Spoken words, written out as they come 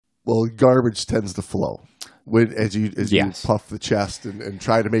Well, garbage tends to flow as you puff the chest and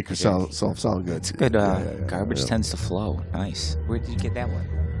try to make yourself sound good. It's good. Garbage tends to flow. Nice. Where did you get that one?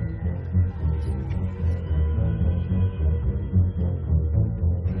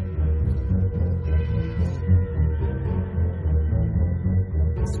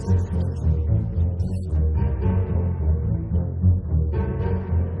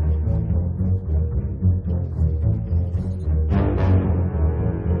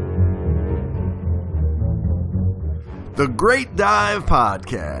 The Great Dive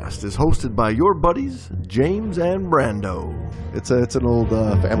Podcast is hosted by your buddies, James and Brando. It's an old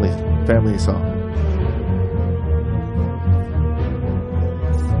family song.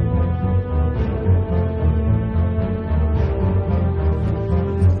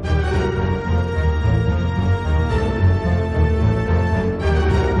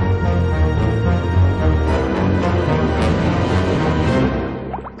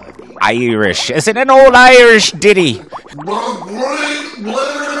 Irish. Is it an old Irish ditty?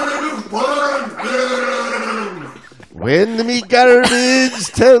 When the garbage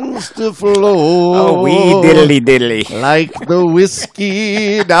tends to flow. Oh, wee diddly diddly. Like the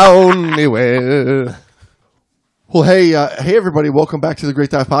whiskey down the well. Well, hey everybody. Welcome back to the Great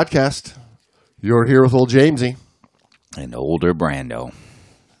Dive Podcast. You're here with old Jamesy. And older Brando.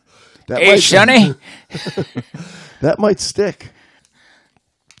 Hey, Sonny. That might stick.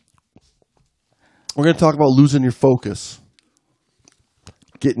 We're going to talk about losing your focus,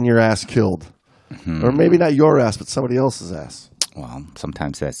 getting your ass killed. Mm-hmm. Or maybe not your ass, but somebody else's ass. Well,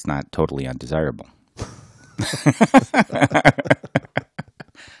 sometimes that's not totally undesirable.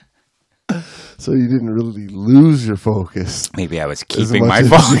 So you didn't really lose your focus. Maybe I was keeping my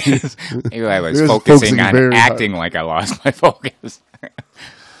focus. Maybe I was focusing on acting like I lost my focus.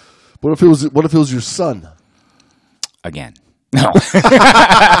 What if it was your son? Again. No.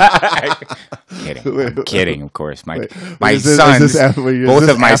 I'm kidding, of course. My sons, both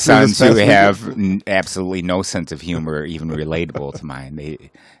of my sons who have absolutely no sense of humor, even relatable to mine,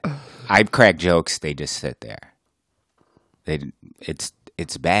 I crack jokes, they just sit there.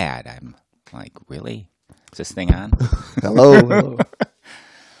 It's bad. I'm like, really? Is this thing on? Hello.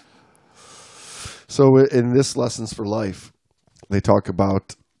 So in this Lessons for Life, they talk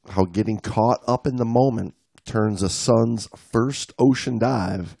about how getting caught up in the moment turns a son's first ocean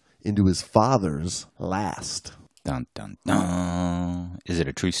dive into his father's last. Dun, dun, dun. Is it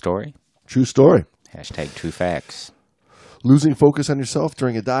a true story? True story. Hashtag true facts. Losing focus on yourself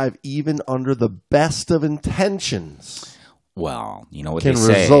during a dive, even under the best of intentions, well, you know what can they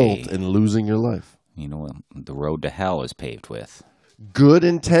say, result in losing your life. You know, the road to hell is paved with good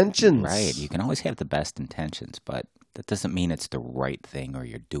intentions. Right. You can always have the best intentions, but that doesn't mean it's the right thing or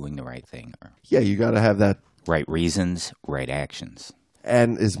you're doing the right thing. Yeah, you got to have that. Right reasons, right actions.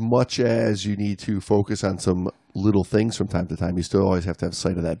 And as much as you need to focus on some little things from time to time, you still always have to have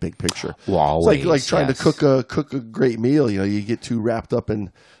sight of that big picture. Well, always, it's like trying to cook a great meal. You know, you get too wrapped up in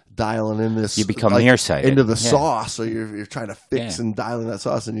dialing in this. You become nearsighted into the sauce, so you're trying to fix and dial in that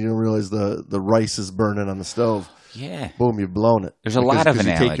sauce, and you don't realize the rice is burning on the stove. Yeah. Boom, you've blown it. There's a lot of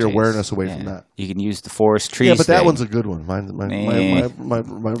analogies. You take your awareness away from that. You can use the forest trees. Yeah, but that one's a good one. My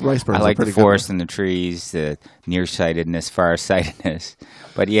rice burns. I like the forest and the trees, the nearsightedness, farsightedness.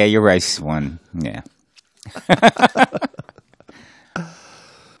 But yeah, your rice one, yeah.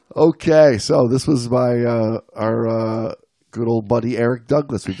 Okay, so this was by our good old buddy Eric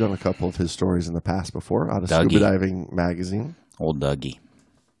Douglas. We've done a couple of his stories in the past before out of Scuba Diving Magazine. Old Dougie.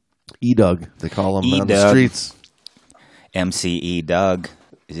 E-Doug, they call him on the streets. MCE Doug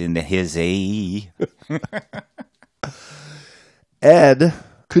is into his AE. Ed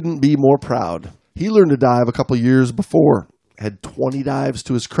couldn't be more proud. He learned to dive a couple years before, had 20 dives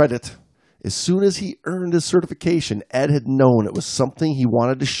to his credit. As soon as he earned his certification, Ed had known it was something he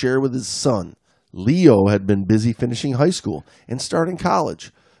wanted to share with his son. Leo had been busy finishing high school and starting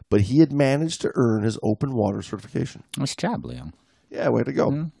college, but he had managed to earn his open water certification. Nice job, Leo. Yeah, way to go.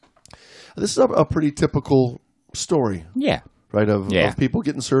 Mm-hmm. This is a pretty typical story. Yeah. Right, of people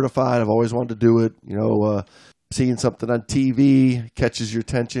getting certified. I've always wanted to do it. You know, seeing something on TV catches your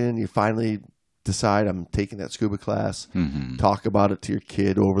attention. You finally decide I'm taking that scuba class. Mm-hmm. Talk about it to your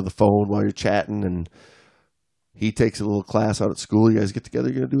kid over the phone while you're chatting, and he takes a little class out at school. You guys get together,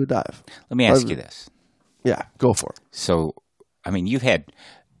 you're going to do a dive. Let me ask you this. Yeah, go for it. So, I mean,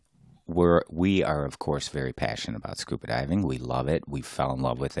 we are, of course, very passionate about scuba diving. We love it. We fell in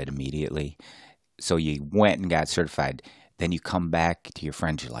love with it immediately. So you went and got certified. Then you come back to your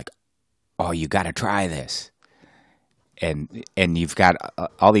friends. You're like, oh, you got to try this. And you've got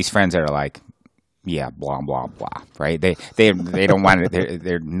all these friends that are like, Yeah, blah blah blah. Right? They don't want it.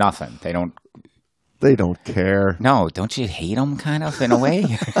 They're nothing. They don't care. No, don't you hate them kind of in a way?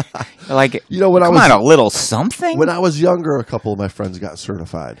 Like, when come on, a little something. When I was younger, a couple of my friends got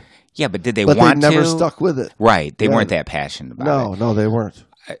certified. Yeah, but did they want to? But they never stuck with it. Right. They weren't that passionate about it. No, they weren't.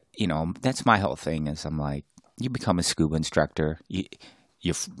 That's my whole thing is I'm like, you become a scuba instructor.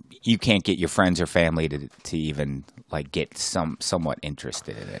 You can't get your friends or family to even like get somewhat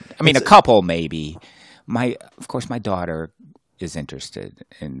interested in it. I mean, a couple maybe. Of course, my daughter is interested,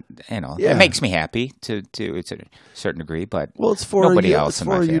 and it makes me happy to a certain degree. But it's for nobody else it's in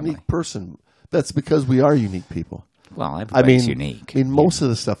for my a family. Unique person. That's because we are unique people. Well, everybody's unique. I mean, most of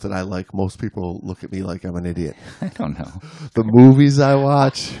the stuff that I like, most people look at me like I'm an idiot. I don't know. The movies I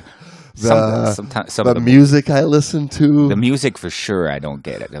watch, the music I listen to. The music for sure I don't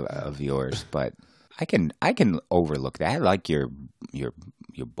get it of yours, but I can overlook that. I like your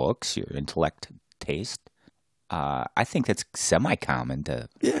books, your intellect taste. I think that's semi-common to.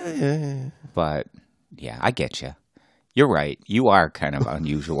 Yeah. But yeah, I get you. You're right. You are kind of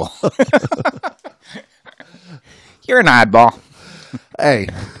unusual. You're an oddball. Hey.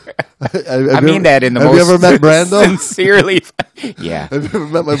 I mean that in the most... Have you ever met Brando? Sincerely. Yeah. Have you ever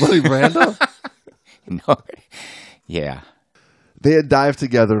met my buddy Brando? No. Yeah. They had dived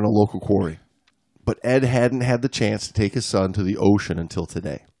together in a local quarry, but Ed hadn't had the chance to take his son to the ocean until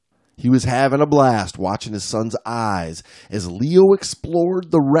today. He was having a blast watching his son's eyes as Leo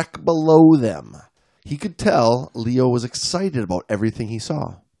explored the wreck below them. He could tell Leo was excited about everything he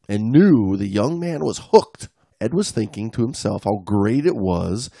saw and knew the young man was hooked. Ed was thinking to himself how great it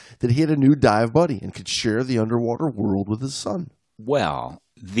was that he had a new dive buddy and could share the underwater world with his son. Well,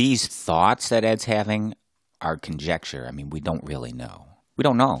 these thoughts that Ed's having are conjecture. I mean, we don't really know. We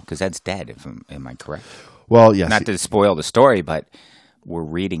don't know because Ed's dead, am I correct? Well, yes. Not to spoil the story, but we're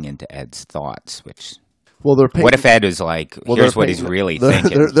reading into Ed's thoughts, which... Well, what if Ed is like, here's what he's really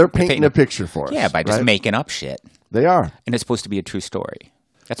thinking? They're painting a picture for us. Yeah, by just making up shit. They are. And it's supposed to be a true story.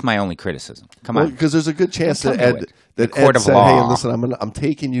 That's my only criticism. Come on. Because there's a good chance that Ed said, hey, listen, I'm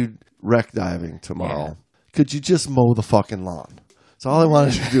taking you wreck diving tomorrow. Yeah. Could you just mow the fucking lawn? That's all I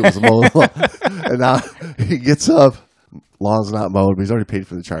wanted you to do was mow the lawn. And now he gets up. Lawn's not mowed, but he's already paid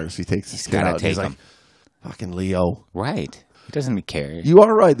for the charter, so he takes his kid out. He's like, fucking Leo. Right. He doesn't care. You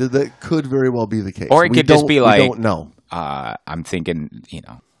are right. That could very well be the case. Or it could just be like, we don't know. I'm thinking,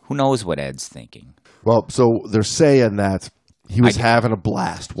 who knows what Ed's thinking? Well, so they're saying that he was having a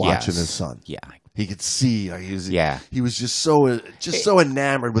blast watching his son. Yeah. He could see. He was just so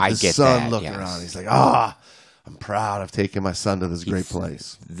enamored with his son looking around. He's like, I'm proud I've taken my son to this great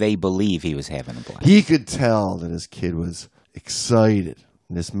place. They believe he was having a blast. He could tell that his kid was excited.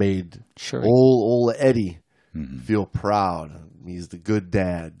 And this made old Eddie feel proud. He's the good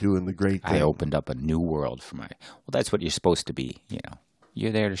dad doing the great thing. I opened up a new world for that's what you're supposed to be,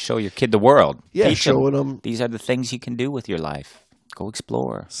 You're there to show your kid the world. Yeah, teach showing them. These are the things you can do with your life. Go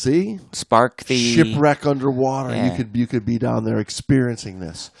explore. See? Spark the... Shipwreck underwater. Yeah. You could be down there experiencing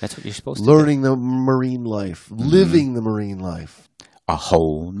this. That's what you're supposed to do. Learning the marine life. Living the marine life. A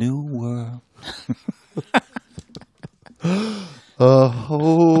whole new world. A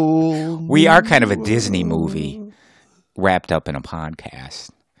whole We are kind of a Disney movie wrapped up in a podcast.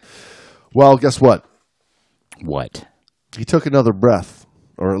 Well, guess what? What? He took another breath,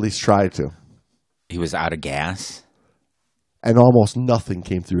 or at least tried to. He was out of gas? And almost nothing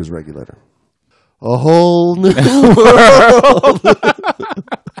came through his regulator. A whole new world.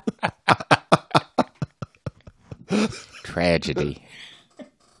 Tragedy.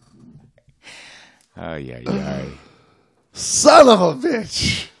 Oh, yeah. Son of a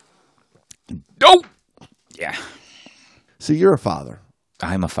bitch. Nope. Yeah. See, you're a father.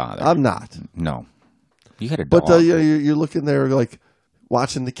 I'm a father. I'm not. No. You had a dog. But you're looking there like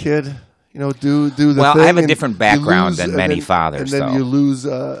watching the kid, do the thing. Well, I have a different background than many fathers. And then you lose,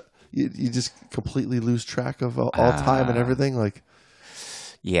 you just completely lose track of all time and everything. Like,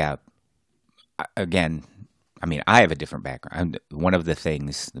 yeah. Again, I mean, I have a different background. One of the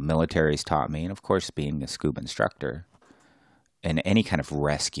things the military's taught me, and of course, being a scuba instructor, and any kind of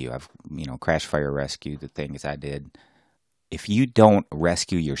rescue, crash fire rescue, the things I did. If you don't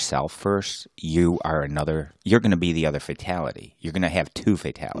rescue yourself first, you're going to be the other fatality. You're going to have two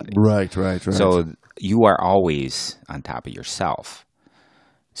fatalities. Right. So you are always on top of yourself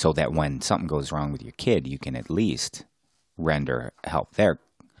so that when something goes wrong with your kid, you can at least render help there.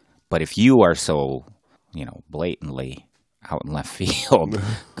 But if you are so, blatantly out in left field,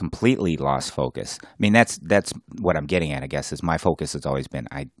 completely lost focus. I mean, that's what I'm getting at, I guess, is my focus has always been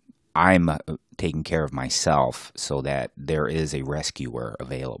I'm taking care of myself so that there is a rescuer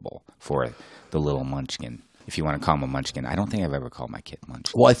available for the little munchkin. If you want to call him a munchkin. I don't think I've ever called my kid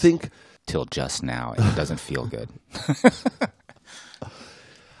munchkin. Well, I think... Till just now, and it doesn't feel good.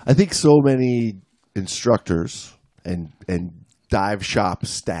 I think so many instructors and dive shop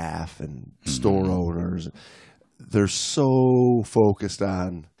staff and store owners, they're so focused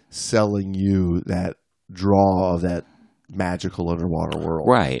on selling you that draw of that magical underwater world.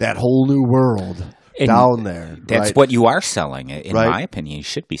 Right. That whole new world down there. That's right? what you are selling. In my opinion, you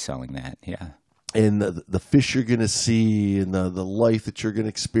should be selling that. Yeah. And the fish you're going to see and the life that you're going to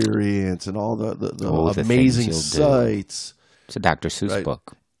experience and all the amazing sights. It's a Dr. Seuss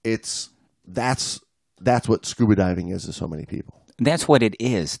book. That's what scuba diving is to so many people. That's what it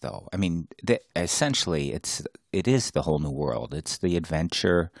is, though. I mean, essentially, it is the whole new world. It's the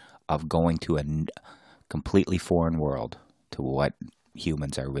adventure of going to a completely foreign world to what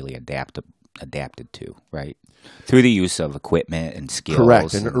humans are really adapted to, right? Through the use of equipment and skills.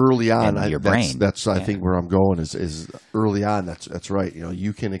 Correct. And early on, your brain. That's I think where I'm going is early on. That's right.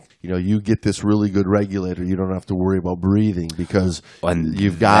 You get this really good regulator. You don't have to worry about breathing because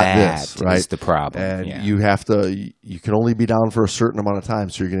you've got this. Right. That's the problem. And you can only be down for a certain amount of time.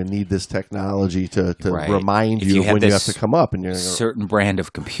 So you're going to need this technology to remind you when you have to come up. And you're certain brand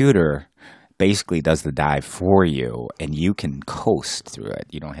of computer basically does the dive for you, and you can coast through it.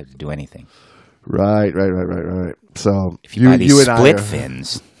 You don't have to do anything. Right. So if you buy these split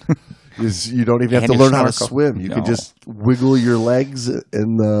fins, you don't even have to learn how to swim. You can just wiggle your legs, and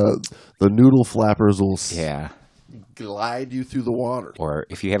the noodle flappers will glide you through the water. Or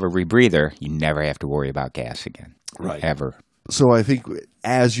if you have a rebreather, you never have to worry about gas again. Right. Ever. So I think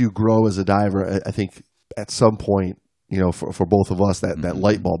as you grow as a diver, I think at some point, for both of us, that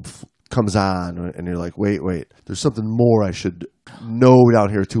light bulb comes on, and you're like, wait, there's something more I should know down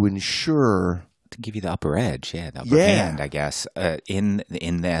here to ensure. To give you the upper edge, the upper hand, I guess, in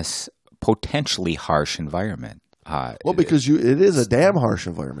this potentially harsh environment. Because it is a damn harsh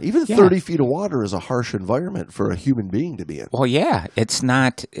environment. Even 30 feet of water is a harsh environment for a human being to be in. Well, it is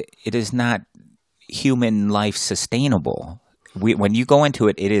not human life sustainable. When you go into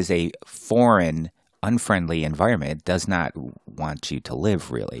it, it is a foreign, unfriendly environment. It does not want you to live,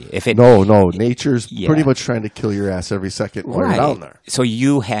 really. No. Nature's pretty much trying to kill your ass every second while you're down there. So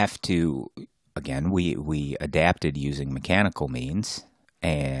you have to, again, we adapted using mechanical means,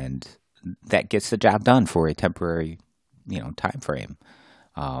 and that gets the job done for a temporary, time frame.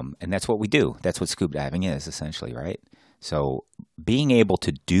 And that's what we do. That's what scuba diving is, essentially, right? So being able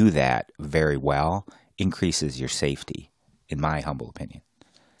to do that very well increases your safety, in my humble opinion.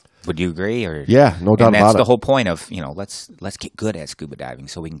 Would you agree? Or yeah, no doubt about it. And that's the whole point of, let's get good at scuba diving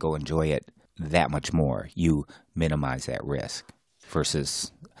so we can go enjoy it that much more. You minimize that risk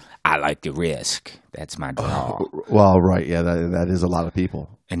versus I like the risk. That's my draw. Well, right. Yeah, that is a lot of people.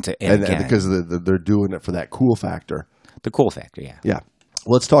 And because they're doing it for that cool factor. The cool factor, yeah. Yeah.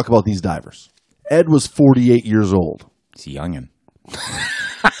 Let's talk about these divers. Ed was 48 years old. He's a youngin'.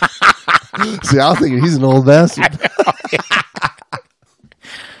 See, I was thinking he's an old bastard.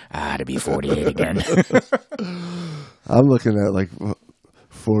 To be 48 again. I'm looking at like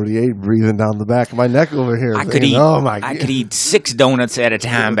 48 breathing down the back of my neck over here. I could eat 6 donuts at a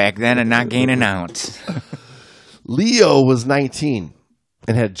time back then and not gain an ounce. Leo was 19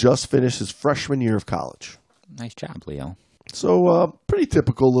 and had just finished his freshman year of college. Nice job, Leo. So pretty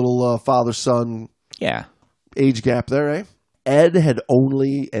typical little father-son age gap there, eh? Ed had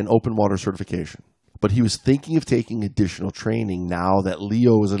only an open water certification, but he was thinking of taking additional training now that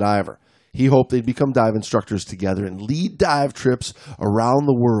Leo was a diver. He hoped they'd become dive instructors together and lead dive trips around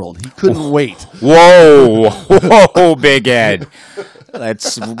the world. He couldn't wait. Whoa, Big Ed.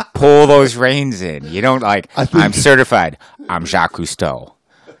 Let's pull those reins in. You don't I'm certified. I'm Jacques Cousteau.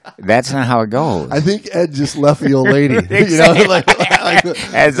 That's not how it goes. I think Ed just left the old lady.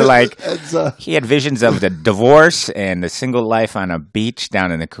 He had visions of the divorce and the single life on a beach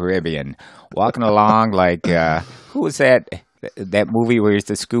down in the Caribbean, walking along who was that? That movie where he's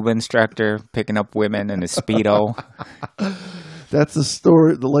the scuba instructor picking up women in a Speedo. That's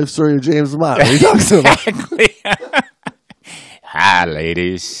the life story of James and Brando. Exactly. Hi,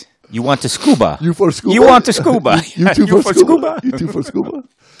 ladies. You want to scuba? You for scuba? You want to scuba? You two for scuba? You two for scuba?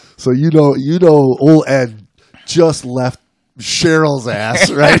 So you know, old Ed just left Cheryl's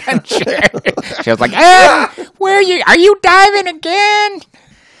ass, right? She was like, Ed, where are you? Are you diving again?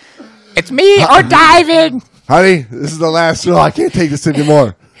 It's me or diving. Honey, this is the last straw. I can't take this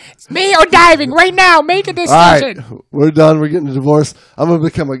anymore. It's me or diving right now. Make a decision. All right, we're done. We're getting a divorce. I'm going to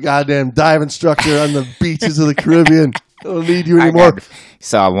become a goddamn dive instructor on the beaches of the Caribbean. I don't need you anymore.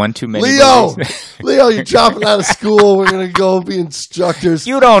 Saw one too many. Leo, you're dropping out of school. We're going to go be instructors.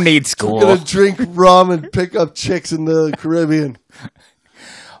 You don't need school. We're going to drink rum and pick up chicks in the Caribbean.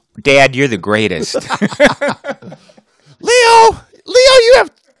 Dad, you're the greatest. Leo, you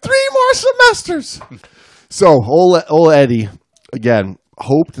have 3 more semesters. So old Eddie, again,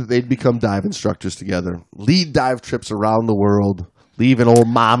 hoped that they'd become dive instructors together, lead dive trips around the world, leaving old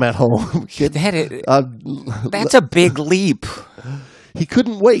mom at home. That's a big leap. He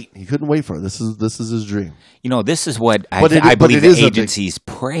couldn't wait. He couldn't wait for it. This is his dream. This is what I believe the agencies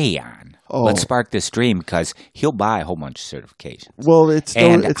prey on. Oh. Let's spark this dream because he'll buy a whole bunch of certifications. Well, it's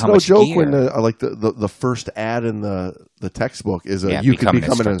no joke gear. When the first ad in the textbook is you can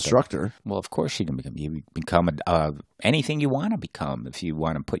become an instructor. Well, of course you can become anything you want to become if you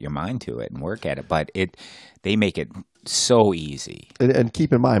want to put your mind to it and work at it. But they make it so easy. And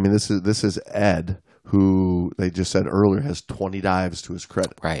keep in mind, I mean, this is Ed, who they just said earlier has 20 dives to his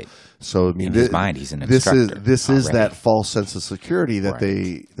credit. Right. So I mean, in his mind, he's an instructor. This is that false sense of security that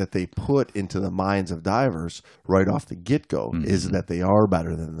they put into the minds of divers right off the get-go, is that they are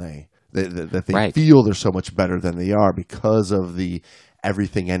better than that they feel they're so much better than they are because of the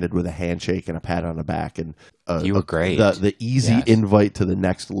everything ended with a handshake and a pat on the back, and you were great. The easy invite to the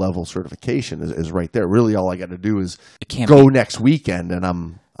next level certification is right there. Really, all I got to do is go next weekend, and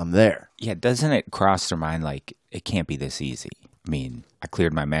I'm there. Yeah, doesn't it cross their mind like it can't be this easy? I mean, I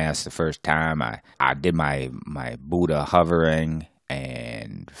cleared my mask the first time. I did my Buddha hovering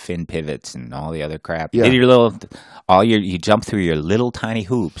and fin pivots and all the other crap. Yeah. You did you jump through your little tiny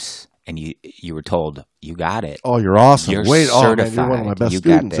hoops, and you were told you got it. Oh, you're awesome! You're certified. You're one of my best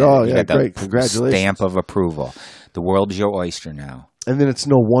students. Great! Congratulations! Stamp of approval. The world's your oyster now. And then it's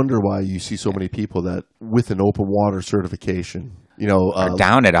no wonder why you see so many people that with an open water certification, are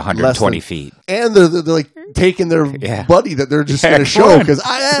down at 120 feet, and they're like taking their buddy that they're just going to show because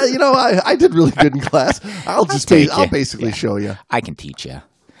I did really good in class. I'll basically show you. I can teach you.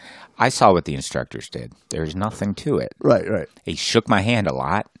 I saw what the instructors did. There's nothing to it. Right. He shook my hand a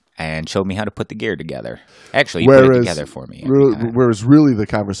lot and showed me how to put the gear together. Actually, he put it together for me. Whereas really the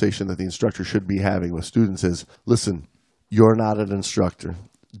conversation that the instructor should be having with students is, listen, you're not an instructor.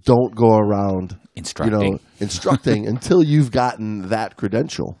 Don't go around instructing until you've gotten that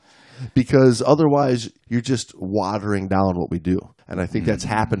credential, because otherwise you're just watering down what we do. And I think that's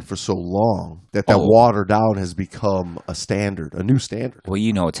happened for so long that water down has become a standard, a new standard. Well,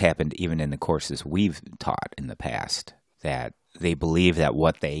 it's happened even in the courses we've taught in the past, that they believe that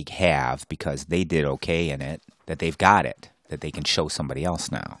what they have, because they did okay in it, that they've got it, that they can show somebody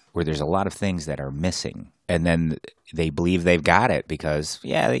else now, where there's a lot of things that are missing. And then they believe they've got it because,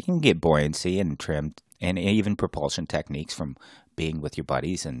 they can get buoyancy and trim and even propulsion techniques from being with your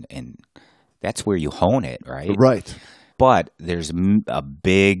buddies. And that's where you hone it, right? Right. But there's a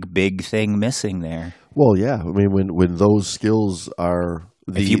big, big thing missing there. Well, yeah. I mean, when those skills are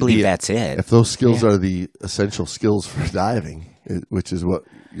if you believe that's it. If those skills are the essential skills for diving, which is what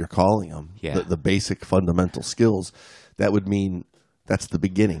you're calling them, the basic fundamental skills, that would mean that's the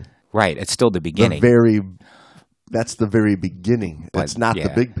beginning. Right. It's still the beginning. That's the very beginning. It's not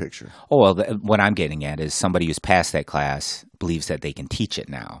the big picture. Oh, well, what I'm getting at is somebody who's passed that class believes that they can teach it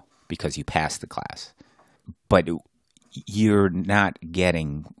now because you passed the class. But you're not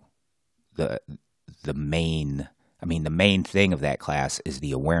getting the main thing of that class is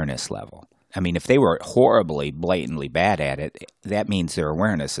the awareness level. I mean, if they were horribly, blatantly bad at it, that means their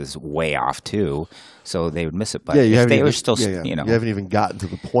awareness is way off too, so they would miss it. But if they were still, you haven't even gotten to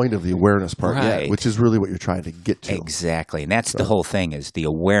the point of the awareness part yet, which is really what you're trying to get to. Exactly, and that's the whole thing, is the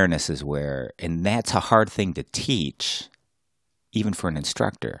awareness is where, and that's a hard thing to teach, even for an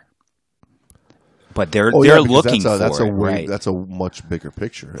instructor. But they're looking for it. That's a much bigger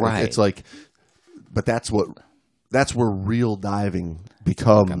picture. Right. It's like, but that's where real diving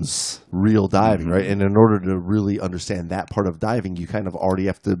becomes real diving, right? And in order to really understand that part of diving, you kind of already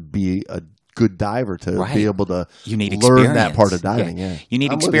have to be a good diver to be able to learn that part of diving. Yeah. You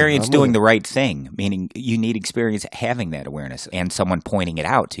need experience doing the right thing, meaning you need experience having that awareness and someone pointing it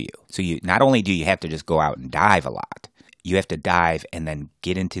out to you. So you not only do you have to just go out and dive a lot, you have to dive and then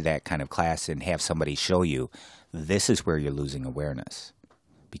get into that kind of class and have somebody show you this is where you're losing awareness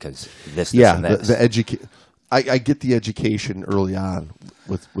because this and this. I get the education early on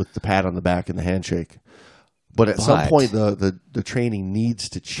with the pat on the back and the handshake. But at some point, the training needs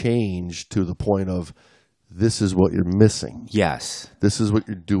to change to the point of this is what you're missing. Yes. This is what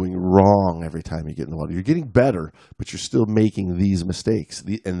you're doing wrong every time you get in the water. You're getting better, but you're still making these mistakes.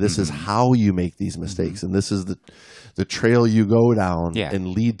 And this is how you make these mistakes. And this is the trail you go down and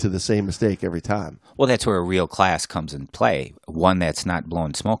lead to the same mistake every time. Well, that's where a real class comes in play. One that's not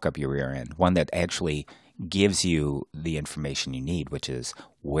blowing smoke up your rear end. One that actually gives you the information you need, which is,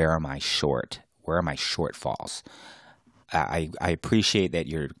 where am I short? Where are my shortfalls? I appreciate that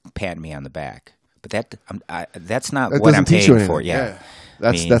you're patting me on the back. But that's not what I'm paying for. Yeah.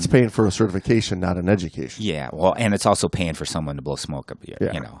 That's paying for a certification, not an education. Yeah, well, and it's also paying for someone to blow smoke up here.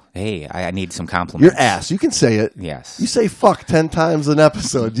 Yeah. You know, hey, I need some compliments. Your ass. You can say it. Yes. You say fuck 10 times an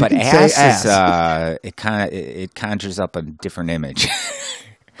episode. You but can ass say ass. It conjures up a different image.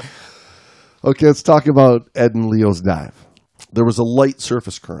 Okay, let's talk about Ed and Leo's dive. There was a light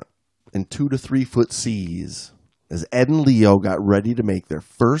surface current and 2 to 3 foot seas as Ed and Leo got ready to make their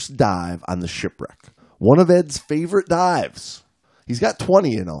first dive on the shipwreck. One of Ed's favorite dives. He's got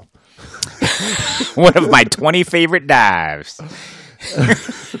 20, you know. One of my 20 favorite dives.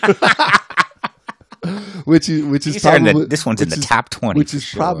 which is probably this one's in the top 20. Which is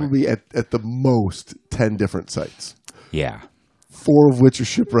probably at the most 10 different sites. Yeah. 4 of which are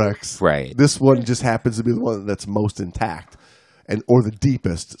shipwrecks. Right. This one just happens to be the one that's most intact. Or the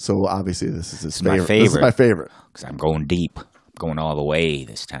deepest, so obviously this is his favorite. My favorite. This is my favorite. Because I'm going deep. I'm going all the way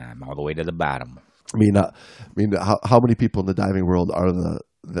this time, all the way to the bottom. I mean, how many people in the diving world are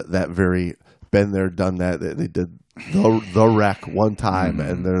that very been there, done that? They did the wreck one time,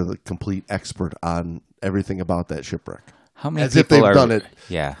 and they're the complete expert on everything about that shipwreck. How many As people if they've done it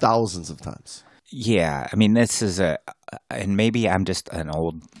thousands of times. Yeah, I mean, this is and maybe I'm just an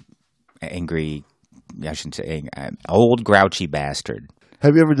old, angry, I shouldn't say an old grouchy bastard.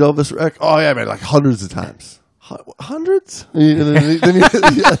 Have you ever done this wreck? Oh yeah, man, like hundreds of times. Hundreds? Hundreds?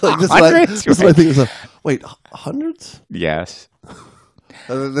 This is what I think. Wait, hundreds? Yes.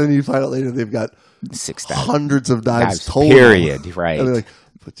 And then you find out later they've got 6,000 hundreds of dives total. Period. Right. And they're like,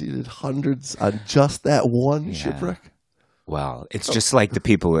 but you did hundreds on just that one shipwreck? Well, it's just like the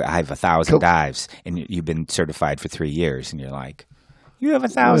people who have 1,000 dives, and you've been certified for 3 years, and you're like, you have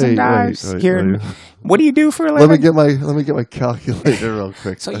 1,000 dives here. Wait. What do you do for a living? Let me get my calculator real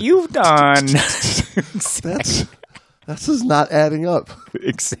quick. So you've done. This is not adding up.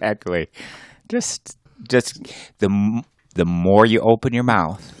 Exactly. Just the more you open your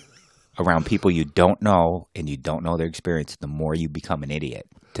mouth around people you don't know and you don't know their experience, the more you become an idiot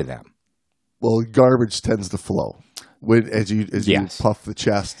to them. Well, garbage tends to flow. As you puff the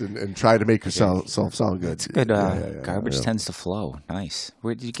chest and try to make yourself sound good. It's good. Garbage tends to flow. Nice.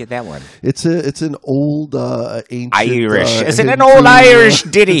 Where did you get that one? It's an old ancient Irish. Is it an old Irish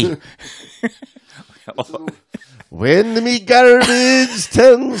ditty? When me garbage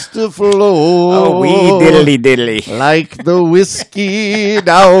tends to flow, oh, wee diddly diddly, like the whiskey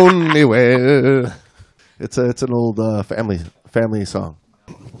down the well. It's an old family song.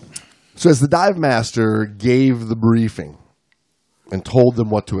 So as the dive master gave the briefing and told them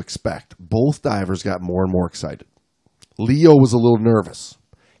what to expect, both divers got more and more excited. Leo was a little nervous.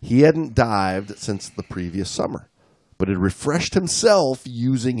 He hadn't dived since the previous summer, but had refreshed himself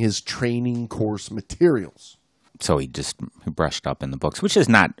using his training course materials. So he brushed up in the books, which is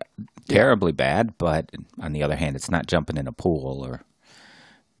not terribly bad, but on the other hand, it's not jumping in a pool or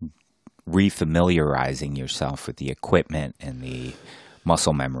refamiliarizing yourself with the equipment and the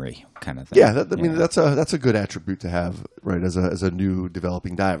muscle memory kind of thing. Yeah, that's a good attribute to have, right? As a new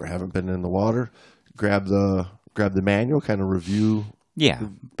developing diver, haven't been in the water, grab the manual, kind of review. Yeah,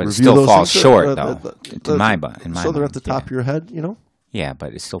 but it still falls short though. So they're at the top of your head, you know. Yeah,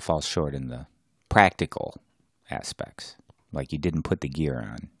 but it still falls short in the practical aspects. Like you didn't put the gear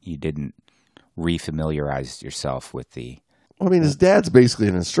on, you didn't refamiliarize yourself with the. Well, I mean, his dad's basically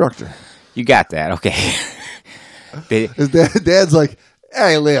an instructor. You got that, okay? His dad's like,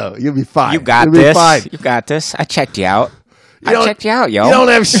 hey, Leo, you'll be fine. You got this. You got this. I checked you out. I checked you out, yo. You don't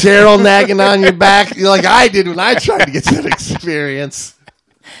have Cheryl nagging on your back like I did when I tried to get that experience.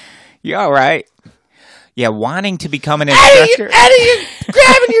 You all right? Yeah, wanting to become an instructor. Eddie, you're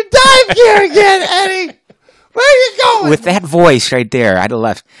grabbing your dive gear again, Eddie. Where are you going? With that voice right there, I'd have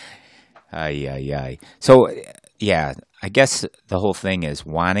left. Ay. So, yeah, I guess the whole thing is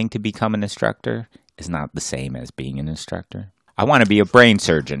wanting to become an instructor is not the same as being an instructor. I want to be a brain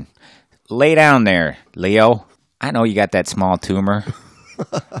surgeon. Lay down there, Leo. I know you got that small tumor.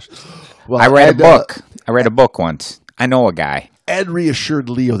 Well, I read a book once. I know a guy. Ed reassured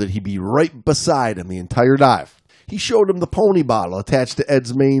Leo that he'd be right beside him the entire dive. He showed him the pony bottle attached to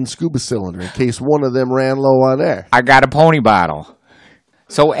Ed's main scuba cylinder in case one of them ran low on air. I got a pony bottle.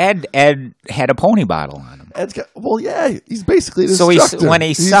 So Ed had a pony bottle on him. He's basically an instructor.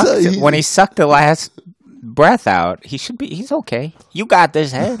 So when he sucked the last breath out, he's okay. You got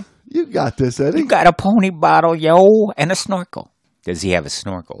this, Ed. You got this, Eddie. You got a pony bottle, yo, and a snorkel. Does he have a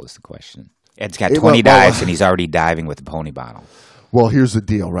snorkel is the question. Ed's got 20 dives, and he's already diving with a pony bottle. Well, here's the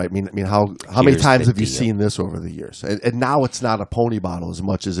deal, right? I mean, how many times have you seen this over the years? And now it's not a pony bottle as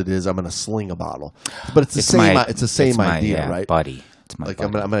much as it is I'm going to sling a bottle. But it's the same idea, right? Buddy. It's my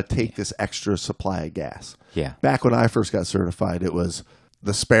buddy. I'm going to take this extra supply of gas. Yeah. Back when I first got certified, it was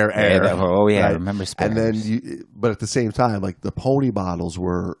the spare air. Right? I remember spare. And then but at the same time, like the pony bottles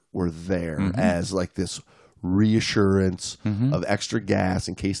were there as like this reassurance of extra gas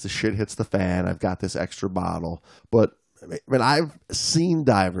in case the shit hits the fan. I've got this extra bottle. But I mean, I've seen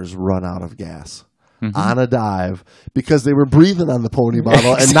divers run out of gas on a dive because they were breathing on the pony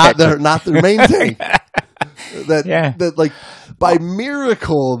bottle and not their main tank. That like by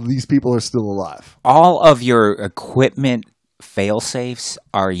miracle these people are still alive. All of your equipment fail-safes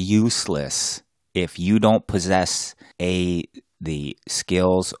are useless if you don't possess the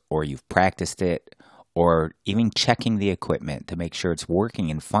skills, or you've practiced it, or even checking the equipment to make sure it's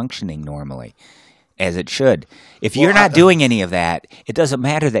working and functioning normally as it should. If you're not doing any of that, it doesn't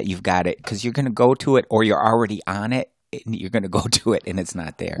matter that you've got it, because you're going to go to it, or you're already on it and you're going to go to it and it's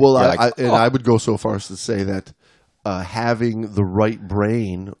not there. Well, I would go so far as to say that having the right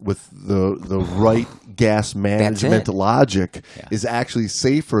brain with the right gas management logic is actually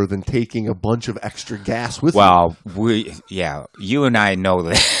safer than taking a bunch of extra gas with you. Well, you and I know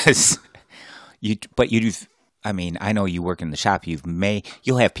this. I know you work in the shop.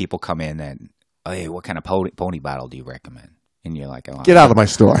 You'll have people come in and, hey, what kind of pony bottle do you recommend? And you're like, get out of my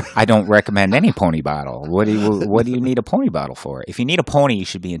store. I don't recommend any pony bottle. What do you need a pony bottle for? If you need a pony, you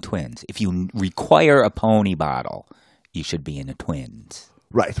should be in twins. If you require a pony bottle, you should be in a twins.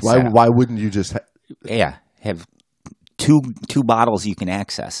 Right. Why wouldn't you just have two bottles you can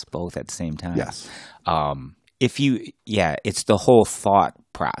access both at the same time? Yes. It's the whole thought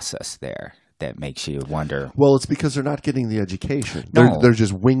process there that makes you wonder. Well, it's because they're not getting the education. No. They're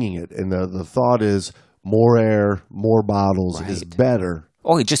just winging it, and the thought is more air, more bottles is better.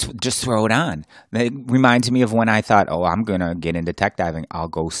 Oh, just throw it on. It reminds me of when I thought, I'm going to get into tech diving. I'll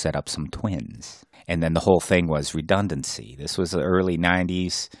go set up some twins. And then the whole thing was redundancy. This was the early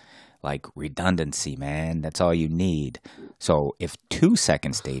 90s. Like, redundancy, man. That's all you need. So if 2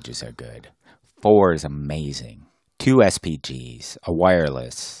 second stages are good, 4 is amazing. 2 SPGs, a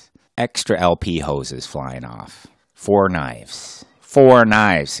wireless, extra LP hoses flying off, 4 knives. 4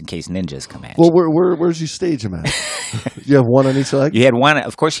 knives in case ninjas come at you. Well, where's you stage them at? You have one on each leg? You had one.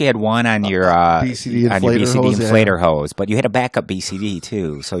 Of course, you had one on your BCD inflator hose, but you had a backup BCD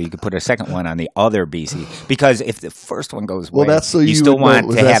too, so you could put a second one on the other BCD. Because if the first one goes away, that's so you still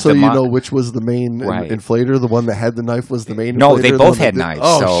want to have so you know which was the main inflator. The one that had the knife was the main. No, inflator, they both had knives.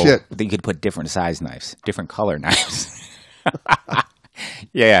 Oh, shit! You could put different size knives, different color knives.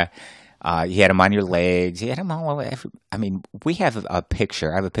 Yeah. You had them on your legs. You had them all over. We have a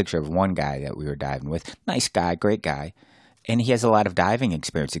picture. I have a picture of one guy that we were diving with. Nice guy, great guy. And he has a lot of diving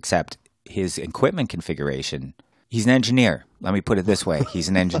experience, except his equipment configuration. He's an engineer. Let me put it this way. He's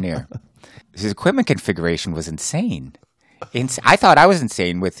an engineer. His equipment configuration was insane. I thought I was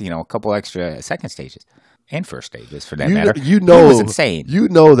insane with, a couple extra second stages. And first stages, for that matter. It was insane. You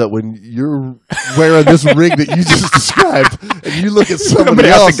know that when you're wearing this rig that you just described, and you look at somebody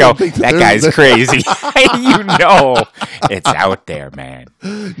else and go, that guy's crazy. It's out there, man.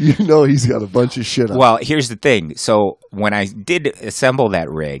 You know he's got a bunch of shit on. Well, here's the thing. So when I did assemble that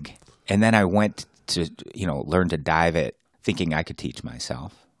rig, and then I went to, learn to dive it, thinking I could teach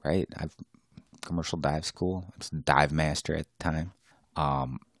myself, right? I've commercial dive school. I was a dive master at the time.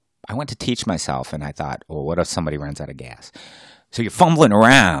 I went to teach myself, and I thought, well, what if somebody runs out of gas? So you're fumbling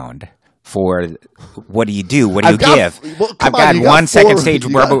around for what do you do? What do you give? I've got 1 second stage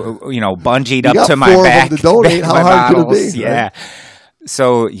rubber, bungeed up to my back. To donate. How hard could it be? Yeah. Right?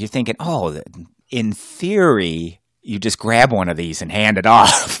 So you're thinking, in theory, you just grab one of these and hand it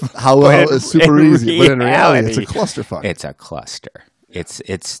off. It's super easy, but in reality, it's a clusterfuck. It's a cluster.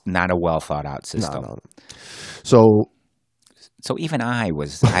 It's not a well thought out system. No. So even I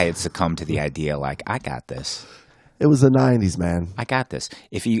had succumbed to the idea, like, I got this. It was the 90s, man. I got this.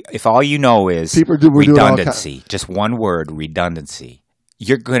 If all you know is redundancy, just one word, redundancy,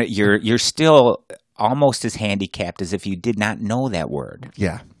 you're still almost as handicapped as if you did not know that word.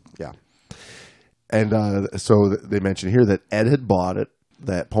 Yeah. And so they mentioned here that Ed had bought it,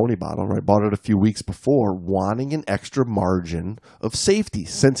 that pony bottle, right? Bought it a few weeks before, wanting an extra margin of safety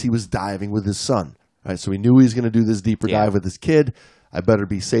since he was diving with his son. Right, so he knew he was going to do this deeper dive with his kid. I better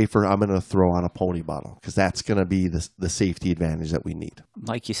be safer. I'm going to throw on a pony bottle because that's going to be the safety advantage that we need.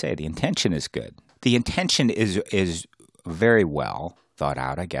 Like you say, the intention is good. The intention is very well thought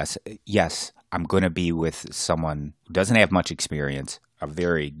out, I guess. Yes, I'm going to be with someone who doesn't have much experience, a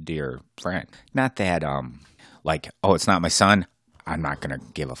very dear friend. Not that, oh, it's not my son. I'm not going to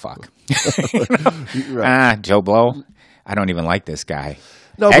give a fuck. Right. Joe Blow, I don't even like this guy.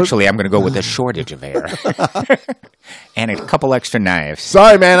 No, actually, I'm going to go with a shortage of air. And a couple extra knives.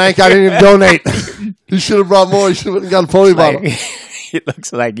 Sorry, man, I didn't even donate. You should have brought more. You should have gotten a pony bottle. It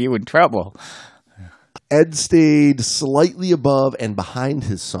looks like you in trouble. Ed stayed slightly above and behind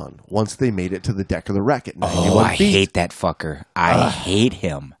his son once they made it to the deck of the wreck at 91 feet. I hate that fucker. I hate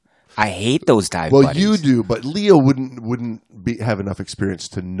him. I hate those dive buddies. Well, you do, but Leo wouldn't have enough experience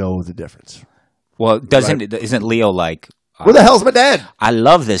to know the difference. Well, isn't Leo like... Where the hell's my dad? I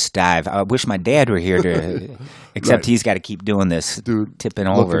love this dive. I wish my dad were here to... Except he's got to keep doing this, tipping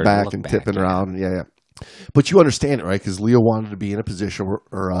over. Looking back and tipping around. Yeah. But you understand it, right? Because Leo wanted to be in a position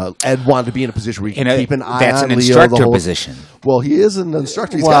or Ed wanted to be in a position where he can keep an eye on Leo. That's an instructor position. Well, he is an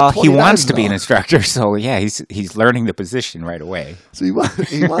instructor. He wants to be an instructor, so yeah, he's learning the position right away. So he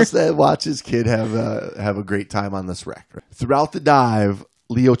wants to watch his kid have a great time on this wreck. Throughout the dive,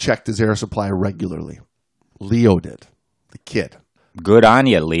 Leo checked his air supply regularly. Leo did. The kid. Good on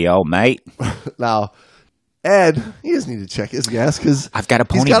you, Leo, mate. Now, Ed, he doesn't need to check his gas because I've got a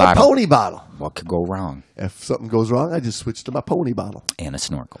pony bottle. He's got a pony bottle. What could go wrong? If something goes wrong, I just switch to my pony bottle. And a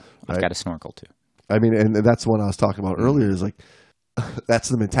snorkel. I've got a snorkel, too. I mean, and that's the one I was talking about earlier is like, that's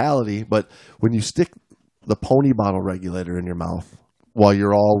the mentality. But when you stick the pony bottle regulator in your mouth while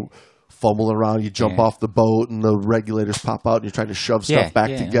you're all fumbling around, you jump off the boat and the regulators pop out and you're trying to shove stuff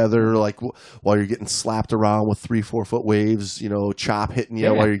back together like while you're getting slapped around with 3-4 foot waves, chop hitting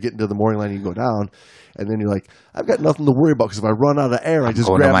you while you're getting to the mooring line, you can go down. And then you're like, I've got nothing to worry about because if I run out of air, I just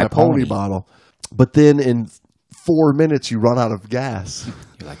grab my pony bottle. But then in 4 minutes, you run out of gas.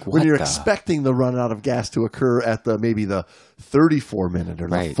 You're like, when you're expecting the run out of gas to occur at maybe the 34-minute or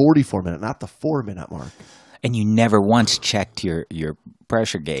the 44-minute, not the 4-minute mark. And you never once checked your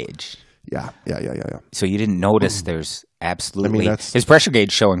pressure gauge. Yeah. So you didn't notice there's absolutely his pressure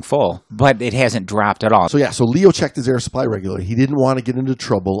gauge showing full, but it hasn't dropped at all. So Leo checked his air supply regularly. He didn't want to get into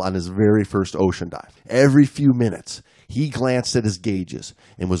trouble on his very first ocean dive. Every few minutes, he glanced at his gauges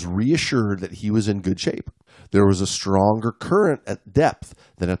and was reassured that he was in good shape. There was a stronger current at depth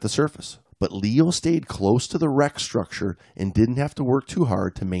than at the surface, but Leo stayed close to the wreck structure and didn't have to work too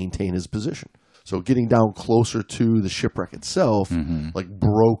hard to maintain his position. So getting down closer to the shipwreck itself,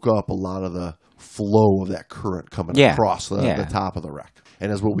 broke up a lot of the flow of that current coming across the top of the wreck.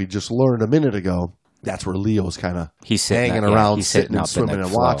 And as what we just learned a minute ago, that's where Leo's kind of hanging around, he's sitting and swimming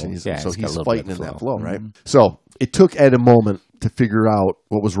and watching. So he's fighting in that flow, right? So it took Ed a moment to figure out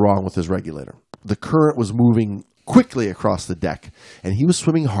what was wrong with his regulator. The current was moving quickly across the deck, and he was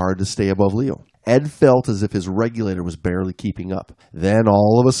swimming hard to stay above Leo. Ed felt as if his regulator was barely keeping up. Then,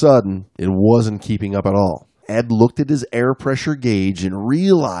 all of a sudden, it wasn't keeping up at all. Ed looked at his air pressure gauge and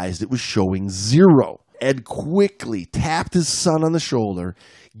realized it was showing 0. Ed quickly tapped his son on the shoulder,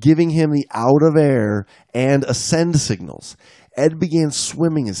 giving him the out of air and ascend signals. Ed began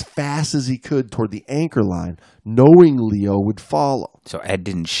swimming as fast as he could toward the anchor line, knowing Leo would follow. So Ed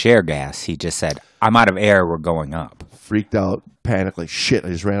didn't share gas. He just said, I'm out of air, we're going up. Freaked out, panicked, like, shit, I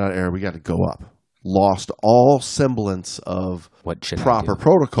just ran out of air, we got to go up. Lost all semblance of proper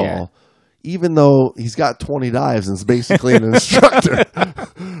protocol, even though he's got 20 dives and is basically an instructor.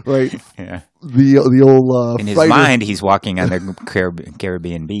 Right? Yeah. The old in his mind, he's walking on the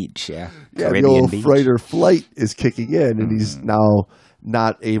Caribbean beach. Yeah, the old freighter flight is kicking in, and he's now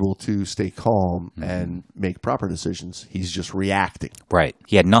not able to stay calm and make proper decisions. He's just reacting. Right.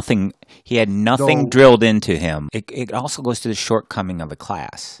 He had nothing drilled into him. It also goes to the shortcoming of the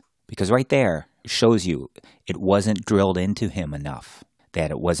class, because right there it shows you it wasn't drilled into him enough,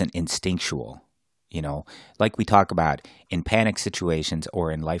 that it wasn't instinctual. Like we talk about in panic situations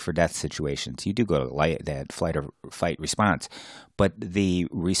or in life or death situations, you do go to that flight or fight response, but the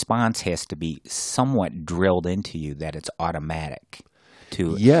response has to be somewhat drilled into you that it's automatic.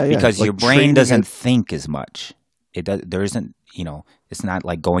 Because your brain doesn't think as much. There isn't, it's not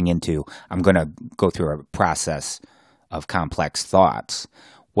like going into, I'm going to go through a process of complex thoughts.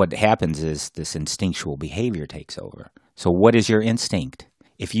 What happens is this instinctual behavior takes over. So what is your instinct?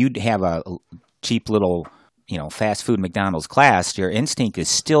 If you have a cheap little, fast food McDonald's class, your instinct is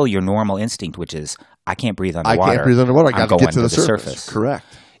still your normal instinct, which is, I can't breathe underwater. I got to get to the surface. Correct.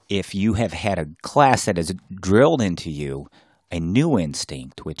 If you have had a class that has drilled into you a new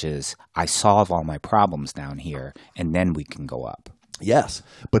instinct, which is, I solve all my problems down here, and then we can go up. Yes,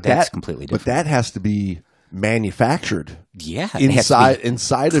 but that's completely different. But that has to be manufactured. Yeah,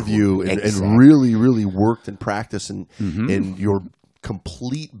 inside of you, and really, really worked and practiced, and your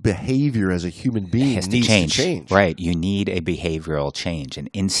complete behavior as a human being needs to change. Right, you need a behavioral change, an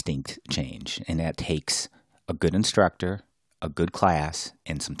instinct change, and that takes a good instructor, a good class,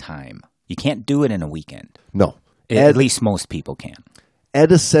 and some time. You can't do it in a weekend. No, at least most people can.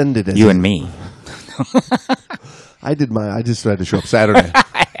 Ed ascended as you and me. I just had to show up Saturday.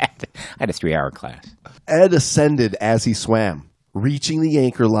 I had a 3-hour class. Ed ascended as he swam, reaching the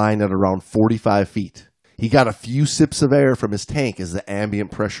anchor line at around 45 feet. He got a few sips of air from his tank as the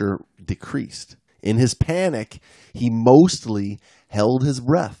ambient pressure decreased. In his panic, he mostly held his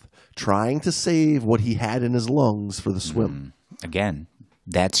breath, trying to save what he had in his lungs for the swim. Again,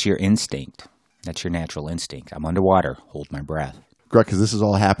 that's your instinct. That's your natural instinct. I'm underwater. Hold my breath. Correct, because this is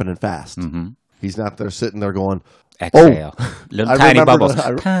all happening fast. He's not there sitting there going, exhale. Little tiny bubbles.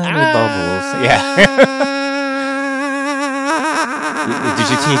 Tiny bubbles. Yeah.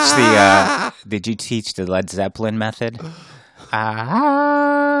 Did you teach the Led Zeppelin method?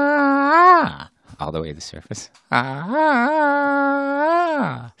 All the way to the surface. I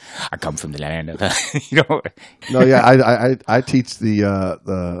come from the land of the, No, yeah, I teach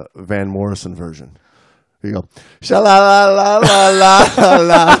the Van Morrison version. You go, sha la la la la la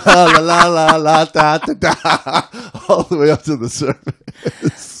la la la la la da da da, all the way up to the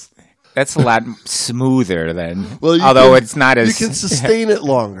surface. That's a lot smoother than. Well, although it's not as you can sustain it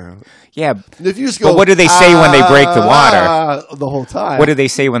longer. Yeah, if you just go, but what do they say when they break the water? The whole time. What do they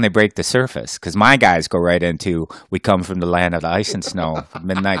say when they break the surface? Because my guys go right into, we come from the land of the ice and snow,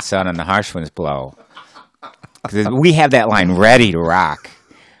 midnight sun and the harsh winds blow. We have that line ready to rock.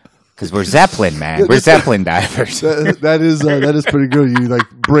 Because we're Zeppelin, man. We're Zeppelin divers. That is pretty good. You like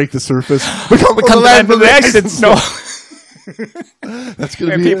break the surface. We come from the land of the ice and snow. That's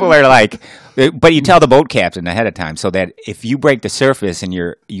gonna and be people are like, but you tell the boat captain ahead of time so that if you break the surface and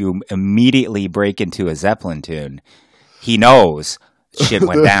you immediately break into a Zeppelin tune, he knows shit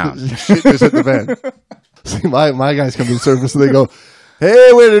went down. Shit just hit the fan. See, my guys come to the surface and they go,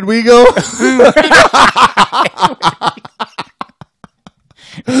 "Hey, where did we go?"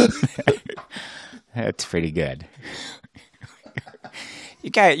 That's pretty good.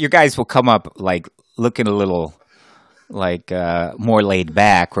 Your guys will come up like looking a little like more laid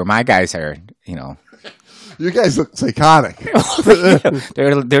back, where my guys are, You guys look psychotic.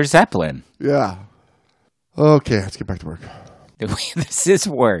 they're Zeppelin. Yeah. Okay, let's get back to work. This is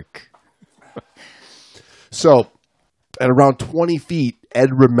work. So, at around 20 feet, Ed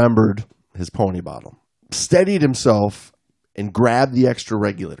remembered his pony bottle, steadied himself, and grabbed the extra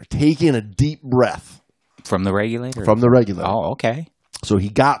regulator, taking a deep breath. From the regulator? From the regulator. Oh, okay. So he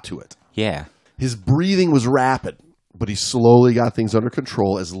got to it. Yeah. His breathing was rapid, but he slowly got things under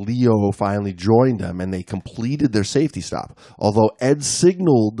control as Leo finally joined him and they completed their safety stop. Although Ed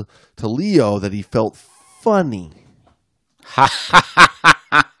signaled to Leo that he felt funny.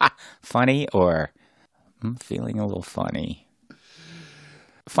 Funny, or I'm feeling a little funny.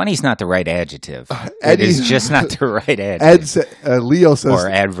 Funny's not the right adjective. It is just not the right adjective. Leo says, or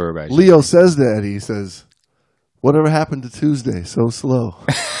adverb. Leo says to Eddie, he says, "Whatever happened to Tuesday? So slow."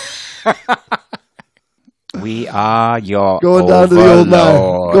 We are your going down to the old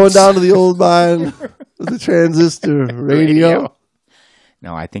mine. Going down to the old mine with the transistor radio.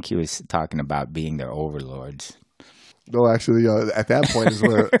 No, I think he was talking about being their overlords. No, actually, at that point is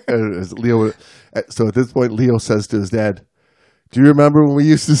where Leo. So at this point, Leo says to his dad, "Do you remember when we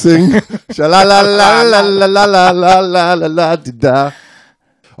used to sing? Sha la la la la la la la la la la la da."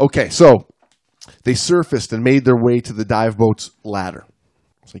 Okay, so they surfaced and made their way to the dive boat's ladder.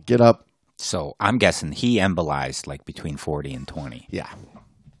 So get up. So I'm guessing he embolized like between 40 and 20. Yeah.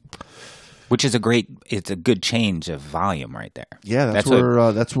 Which is it's a good change of volume right there. Yeah, that's what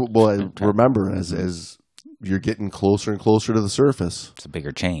remember, as you're getting closer and closer to the surface. It's a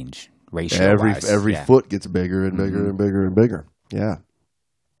bigger change. Ratio-wise. Every foot gets bigger and bigger and bigger and bigger. Yeah.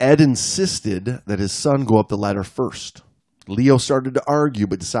 Ed insisted that his son go up the ladder first. Leo started to argue,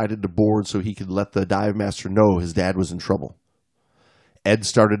 but decided to board so he could let the dive master know his dad was in trouble. Ed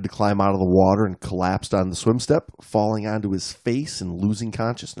started to climb out of the water and collapsed on the swim step, falling onto his face and losing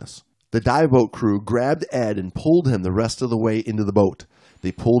consciousness. The dive boat crew grabbed Ed and pulled him the rest of the way into the boat.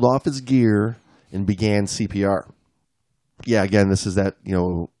 They pulled off his gear and began CPR. Yeah, again, this is that,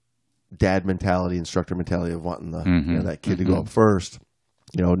 dad mentality, instructor mentality of wanting that kid to go up first.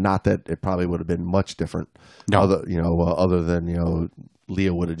 Not that it probably would have been much different. No. Other than,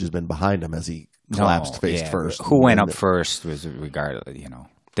 Leo would have just been behind him as he collapsed first. Who went up first was regardless,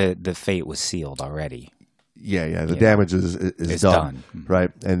 the fate was sealed already. The damage is done. Right?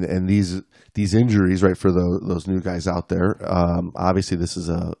 And these injuries, right, for those new guys out there, obviously this is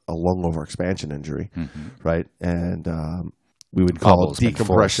a lung overexpansion injury, right? And we would call it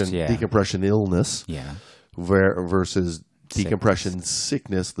decompression illness, versus decompression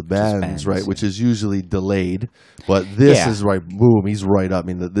sickness, the bends, right, which is usually delayed. But this is right, boom, he's right up. I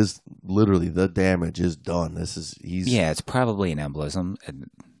mean, this literally the damage is done. It's probably an embolism,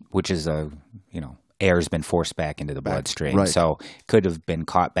 which is air's been forced back into the bloodstream. Right. So could have been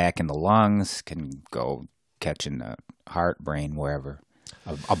caught back in the lungs, can go catch in the heart, brain, wherever.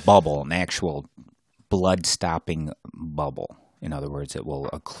 A bubble, an actual blood-stopping bubble. In other words, it will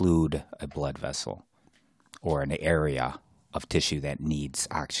occlude a blood vessel or an area of tissue that needs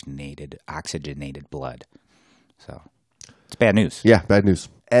oxygenated blood. So it's bad news. Yeah, bad news.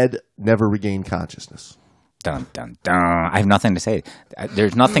 Ed never regained consciousness. Dun, dun, dun. I have nothing to say.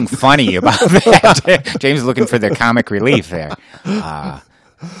 There's nothing funny about that. James is looking for the comic relief there.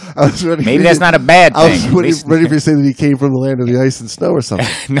 Maybe that's not a bad thing. I was ready for you to say that he came from the land of the ice and snow or something.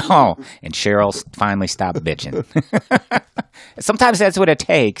 No. And Cheryl finally stopped bitching. Sometimes that's what it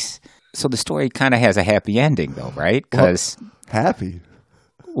takes. So the story kind of has a happy ending, though, right? Because happy?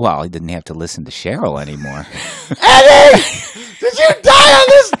 Well, he didn't have to listen to Cheryl anymore. Eddie! Did you die on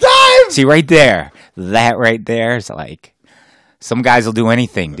this time? See, right there. That right there is like, some guys will do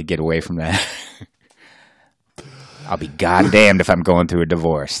anything to get away from that. I'll be goddamned if I'm going through a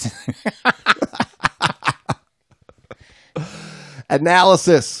divorce.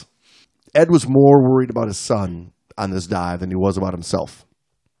 Analysis. Ed was more worried about his son on this dive than he was about himself.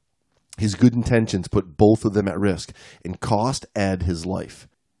 His good intentions put both of them at risk and cost Ed his life.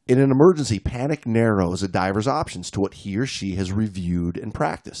 In an emergency, panic narrows a diver's options to what he or she has reviewed and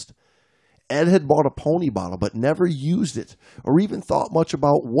practiced. Ed had bought a pony bottle but never used it or even thought much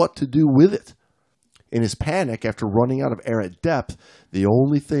about what to do with it. In his panic, after running out of air at depth, the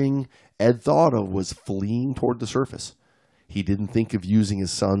only thing Ed thought of was fleeing toward the surface. He didn't think of using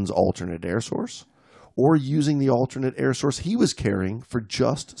his son's alternate air source or using the alternate air source he was carrying for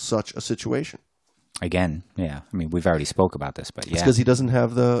just such a situation. Again, yeah. I mean, we've already spoke about this, but yeah. It's because he doesn't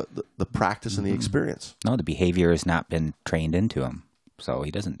have the practice and the experience. No, the behavior has not been trained into him. So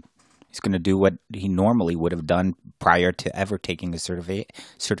he's going to do what he normally would have done prior to ever taking a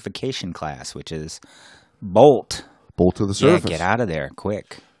certification class, which is bolt. Bolt to the surface. Yeah, get out of there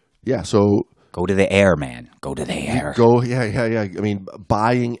quick. Yeah, so... Go to the air, man. Go to the air. Yeah. I mean,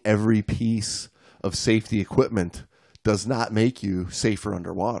 buying every piece of safety equipment does not make you safer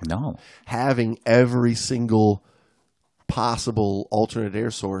underwater. No. Having every single possible alternate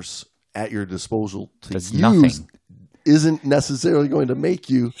air source at your disposal to use nothing. Isn't necessarily going to make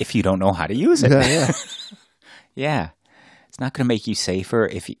you... If you don't know how to use it. Yeah. Yeah. It's not going to make you safer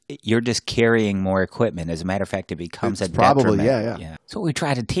if you're just carrying more equipment. As a matter of fact, it becomes a detriment. Yeah. That's what we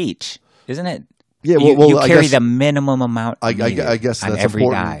try to teach, isn't it? Yeah, you carry the minimum amount I guess on that's every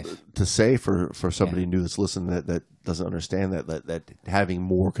important dive. To say for somebody new that's listening that doesn't understand that having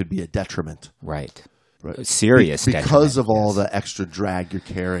more could be a detriment. Right. Serious because of all the extra drag you're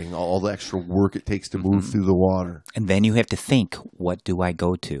carrying, all the extra work it takes to move through the water. And then you have to think, what do I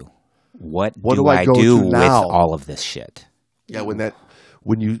go to? What do I do with all of this shit? Yeah,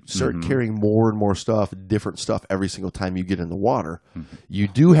 when you start carrying more and more stuff, different stuff every single time you get in the water, you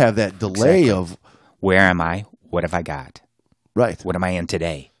do have that delay of... Where am I? What have I got? Right. What am I in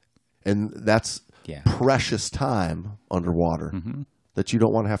today? And that's precious time underwater that you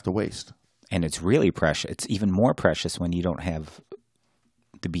don't want to have to waste. And it's really precious. It's even more precious when you don't have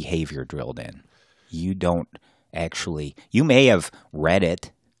the behavior drilled in. You don't actually... You may have read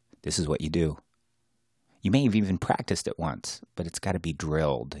it. This is what you do. You may have even practiced it once, but it's got to be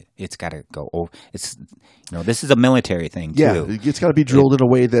drilled. It's got to go over. It's, this is a military thing, too. Yeah, it's got to be drilled in a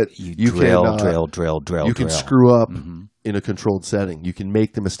way that you drill. You can screw up in a controlled setting. You can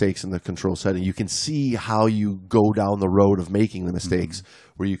make the mistakes in the controlled setting. You can see how you go down the road of making the mistakes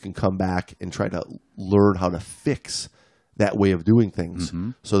where you can come back and try to learn how to fix that way of doing things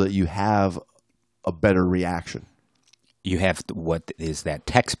so that you have a better reaction. You have what is that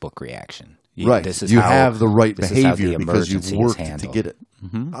textbook reaction. Right. You have the right behavior because you've worked to get it.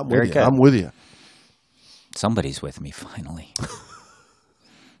 I'm with you. Somebody's with me, finally.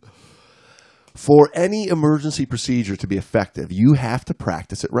 For any emergency procedure to be effective, you have to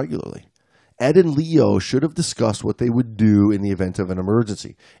practice it regularly. Ed and Leo should have discussed what they would do in the event of an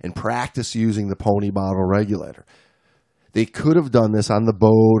emergency and practice using the pony bottle regulator. They could have done this on the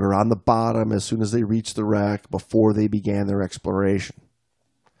boat or on the bottom as soon as they reached the wreck before they began their exploration.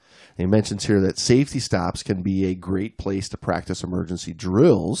 He mentions here that safety stops can be a great place to practice emergency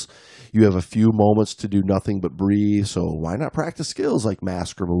drills. You have a few moments to do nothing but breathe, so why not practice skills like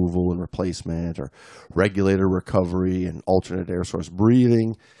mask removal and replacement or regulator recovery and alternate air source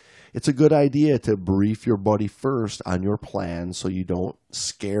breathing? It's a good idea to brief your buddy first on your plan so you don't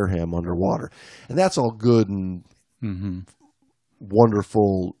scare him underwater. And that's all good and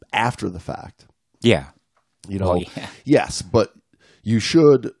wonderful after the fact. Yeah. Yes, but you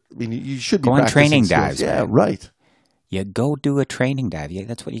should be go on training dives. Yeah, right. Yeah, go do a training dive. Yeah,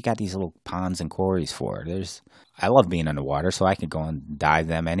 that's what you got these little ponds and quarries for. I love being underwater, so I can go and dive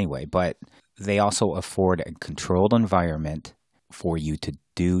them anyway. But they also afford a controlled environment for you to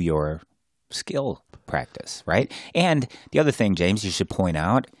do your skill practice, right? And the other thing, James, you should point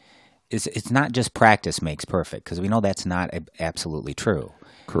out is it's not just practice makes perfect, because we know that's not absolutely true.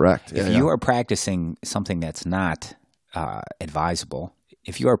 Correct. If you are practicing something that's not advisable,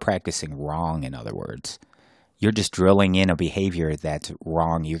 if you are practicing wrong, in other words, you're just drilling in a behavior that's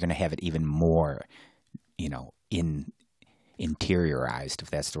wrong. You're going to have it even more, interiorized, if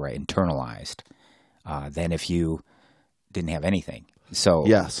that's the right, internalized, than if you didn't have anything. So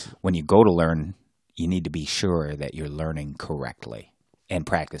when you go to learn, you need to be sure that you're learning correctly and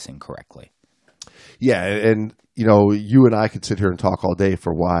practicing correctly. Yeah, and you and I could sit here and talk all day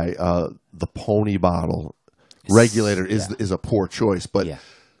for why the pony bottle regulator is a poor choice, but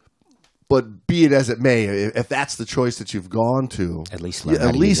be it as it may, if that's the choice that you've gone to, at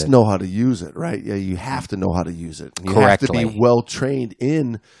least know how to use it, right? Yeah, you have to know how to use it. You correctly. have to be well trained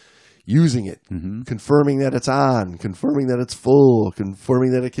in using it, confirming that it's on, confirming that it's full,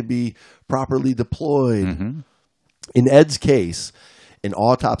 confirming that it can be properly deployed. In Ed's case, an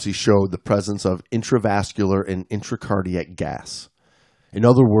autopsy showed the presence of intravascular and intracardiac gas. In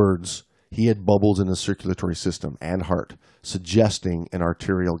other words, he had bubbles in his circulatory system and heart, suggesting an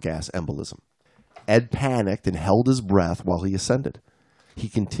arterial gas embolism. Ed panicked and held his breath while he ascended. He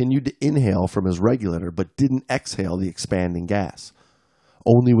continued to inhale from his regulator, but didn't exhale the expanding gas.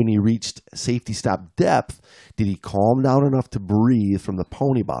 Only when he reached safety stop depth did he calm down enough to breathe from the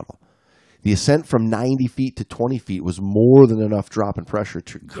pony bottle. The ascent from 90 feet to 20 feet was more than enough drop in pressure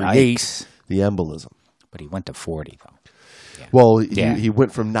to create the embolism. But he went to 40, though. Yeah. Well, he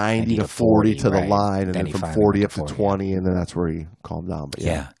went from 90 to 40 to the line, and then from 40 up to 20, and then that's where he calmed down. But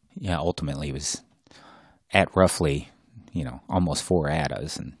yeah. Ultimately, he was at roughly, almost 4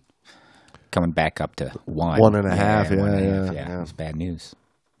 ADAs, and coming back up to 1. 1.5, yeah. It's bad news.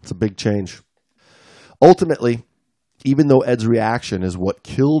 It's a big change. Ultimately, even though Ed's reaction is what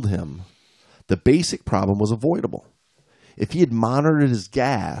killed him, the basic problem was avoidable. If he had monitored his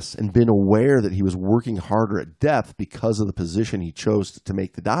gas and been aware that he was working harder at depth because of the position he chose to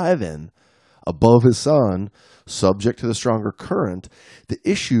make the dive in, above his son, subject to the stronger current, the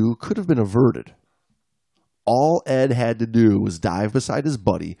issue could have been averted. All Ed had to do was dive beside his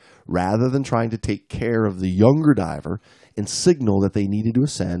buddy rather than trying to take care of the younger diver and signal that they needed to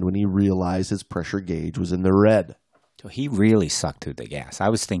ascend when he realized his pressure gauge was in the red. So he really sucked through the gas. I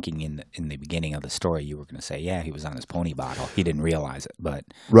was thinking in the beginning of the story you were going to say, he was on his pony bottle. He didn't realize it, but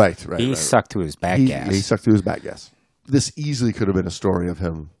he sucked through his back gas. Yeah, he sucked through his back gas. This easily could have been a story of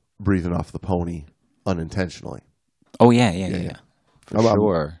him breathing off the pony unintentionally. Oh, yeah. For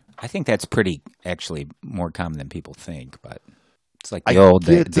sure. I think that's pretty, actually, more common than people think, but it's like the old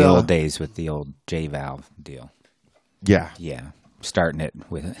days with the old J-valve deal. Yeah. Yeah. Starting it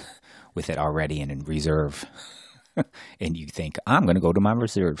with it already in reserve. And you think, I'm going to go to my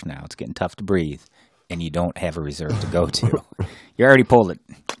reserve now. It's getting tough to breathe. And you don't have a reserve to go to. You already pulled it.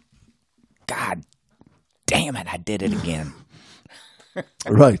 God damn it, I did it again.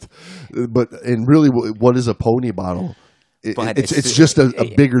 Right. And really, what is a pony bottle? It's just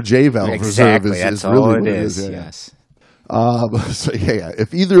a bigger J-valve reserve. That's really all what it is. Yes.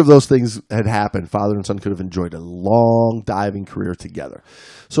 If either of those things had happened, father and son could have enjoyed a long diving career together.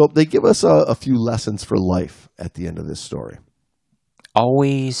 So they give us a few lessons for life at the end of this story.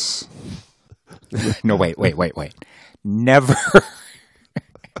 Always. No, wait. Never.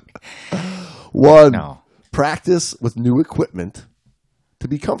 One, practice with new equipment to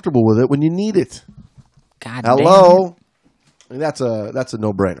be comfortable with it when you need it. God Hello? I mean, that's a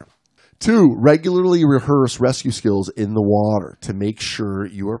no-brainer. 2, regularly rehearse rescue skills in the water to make sure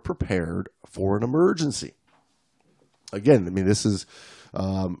you are prepared for an emergency. Again, I mean, this is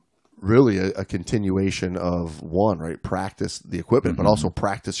really a continuation of 1, right? Practice the equipment, but also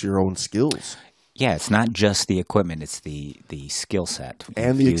practice your own skills. Yeah, it's not just the equipment; it's the skill set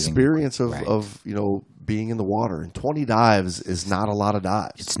and the experience of being in the water. And 20 dives is not a lot of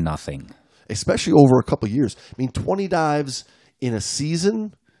dives. It's nothing, especially over a couple of years. I mean, 20 dives in a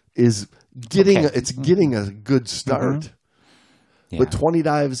season. is getting a good start. Mm-hmm. Yeah. But 20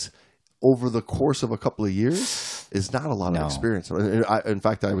 dives over the course of a couple of years is not a lot of experience. In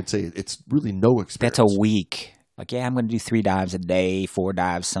fact, I would say it's really no experience. That's a week. Like, I'm going to do 3 dives a day, 4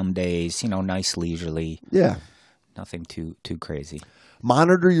 dives some days, nice leisurely. Yeah. Nothing too crazy.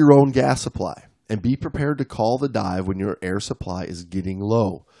 Monitor your own gas supply and be prepared to call the dive when your air supply is getting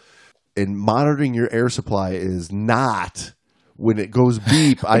low. And monitoring your air supply is not when it goes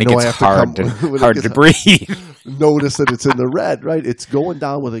beep. I know I have hard to breathe. Notice that it's in the red, right? It's going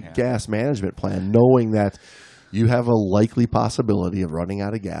down with a gas management plan, knowing that you have a likely possibility of running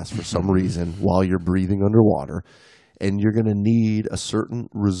out of gas for some reason while you're breathing underwater, and you're going to need a certain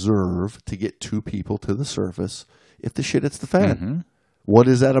reserve to get 2 people to the surface if the shit hits the fan. Mm-hmm. What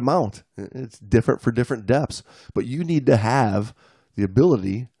is that amount? It's different for different depths, but you need to have the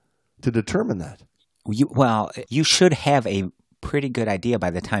ability to determine that. You should have a pretty good idea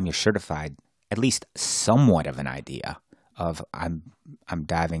by the time you're certified, at least somewhat of an idea of I'm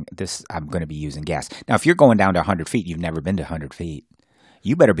diving this. I'm going to be using gas. Now, if you're going down to 100 feet, you've never been to 100 feet,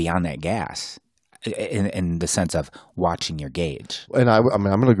 you better be on that gas in the sense of watching your gauge. And I'm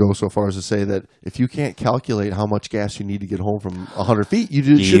going to go so far as to say that if you can't calculate how much gas you need to get home from 100 feet, you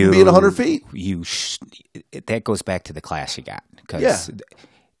shouldn't be at 100 feet. That goes back to the class you got. Because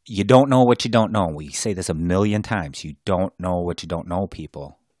you don't know what you don't know. We say this a million times. You don't know what you don't know,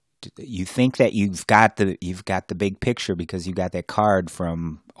 people. You think that you've got the big picture because you got that card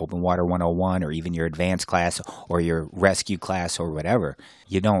from Open Water 101 or even your advanced class or your rescue class or whatever.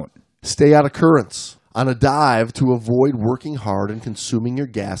 You don't. Stay out of currents on a dive to avoid working hard and consuming your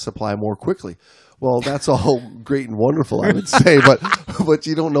gas supply more quickly. Well, that's all great and wonderful, I would say, but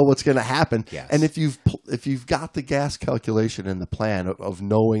you don't know what's going to happen. Yes. And if you've got the gas calculation and the plan of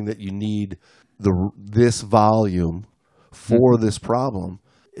knowing that you need this volume for this problem,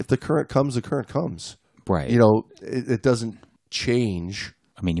 if the current comes, the current comes. Right. It doesn't change.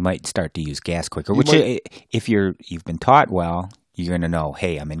 I mean, you might start to use gas quicker, if you've been taught well, you're going to know,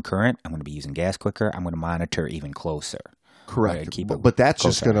 hey, I'm in current, I'm going to be using gas quicker, I'm going to monitor even closer. Correct. But that's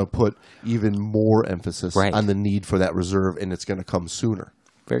just going to put even more emphasis on the need for that reserve, and it's going to come sooner.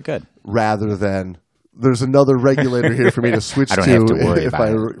 Very good. Rather than there's another regulator here for me to switch to. I don't have to worry about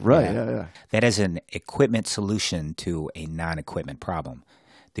it. Right, yeah. That is an equipment solution to a non-equipment problem.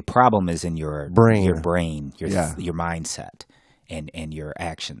 The problem is in your brain, your mindset, and your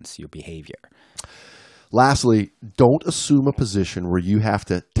actions, your behavior. Lastly, don't assume a position where you have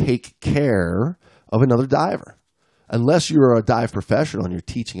to take care of another diver. Unless you're a dive professional and you're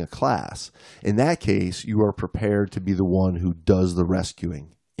teaching a class. In that case, you are prepared to be the one who does the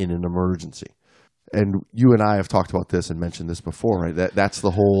rescuing in an emergency. And you and I have talked about this and mentioned this before, right? That's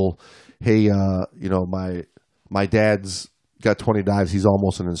the whole, hey, my dad's got 20 dives. He's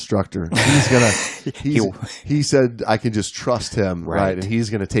almost an instructor. He said I can just trust him, right? And he's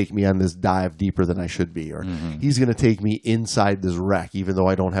going to take me on this dive deeper than I should be, or he's going to take me inside this wreck, even though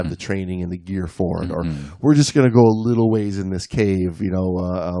I don't have the training and the gear for it, or we're just going to go a little ways in this cave.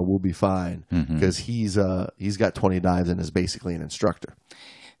 We'll be fine because he's got 20 dives and is basically an instructor.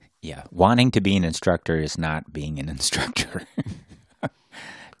 Yeah, wanting to be an instructor is not being an instructor.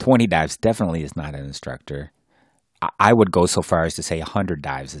 20 dives definitely is not an instructor. I would go so far as to say 100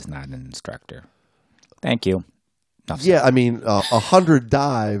 dives is not an instructor. Thank you. Yeah, I mean, 100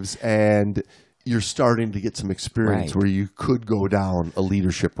 dives and you're starting to get some experience where you could go down a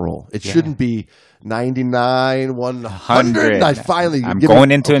leadership role. It shouldn't be 99, 100. I'm going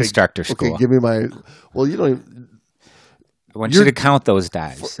into instructor school. Okay, give me my. Well, you don't even. I want you to count those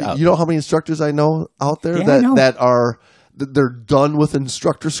dives. You know how many instructors I know out there that are. They're done with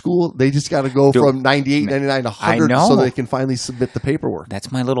instructor school. They just got to go from 98, 99 to 100 so they can finally submit the paperwork.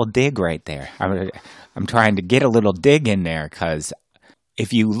 That's my little dig right there. I'm trying to get a little dig in there because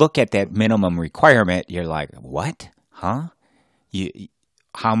if you look at that minimum requirement, you're like, what? Huh?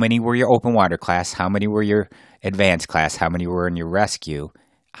 How many were your open water class? How many were your advanced class? How many were in your rescue?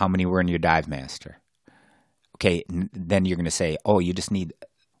 How many were in your dive master? Okay, then you're going to say, oh, you just need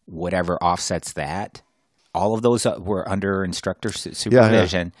whatever offsets that. All of those were under instructor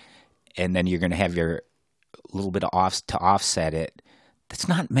supervision, and then you're going to have your little bit of to offset it. That's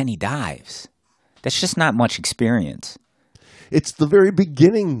not many dives. That's just not much experience. It's the very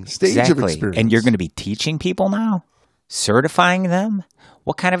beginning stage of experience. And you're going to be teaching people now? Certifying them?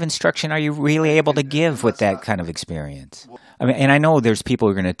 What kind of instruction are you really able to give with that kind of experience? I mean, and I know there's people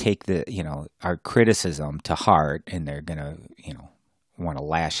who are going to take our criticism to heart, and they're going to, want to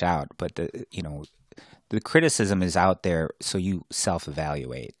lash out. But the criticism is out there so you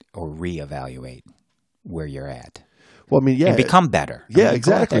self-evaluate or reevaluate where you're at. Well, I mean, yeah, and become better. Yeah,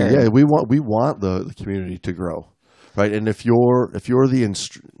 exactly. Yeah, we want the community to grow, right? And if you're the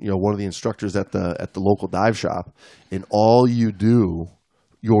one of the instructors at the local dive shop, and all you do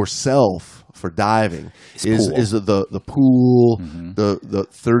yourself for diving is the pool, the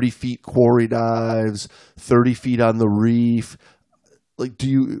 30 feet quarry dives, 30 feet on the reef. Like,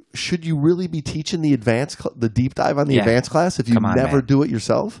 should you really be teaching the deep dive on the advanced class if you never do it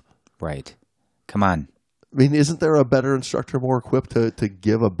yourself? Right. Come on. I mean, isn't there a better instructor more equipped to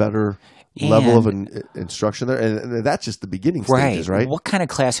give a better level of instruction there? And that's just the beginning stages, right? What kind of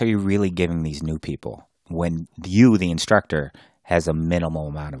class are you really giving these new people when you, the instructor, has a minimal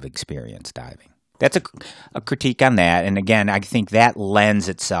amount of experience diving? That's a critique on that. And again, I think that lends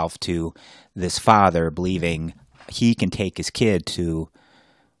itself to this father believing he can take his kid to,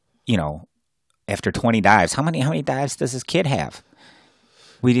 after 20 dives. How many dives does his kid have?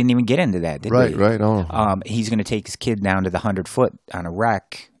 We didn't even get into that, did we? Right. Oh. He's going to take his kid down to the 100-foot on a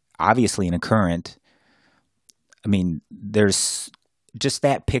wreck, obviously in a current. I mean, there's just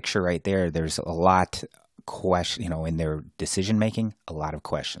that picture right there. There's a lot in their decision making, a lot of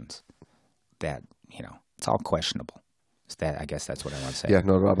questions that, it's all questionable. I guess that's what I want to say. Yeah,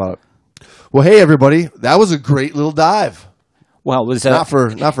 no doubt about it. Well, hey everybody, that was a great little dive. Well, it was not for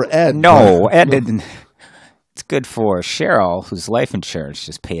Ed. No, Ed didn't. It's good for Cheryl, whose life insurance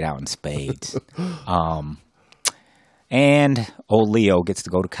just paid out in spades. And old Leo gets to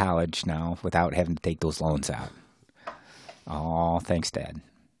go to college now without having to take those loans out. Oh, thanks, Dad.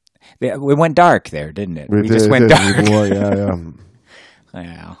 We went dark there, didn't it? We just went dark.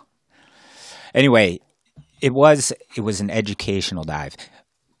 Yeah. Anyway, it was an educational dive.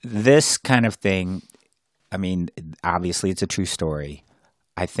 This kind of thing, I mean, obviously it's a true story.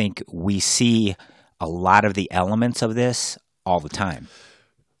 I think we see a lot of the elements of this all the time.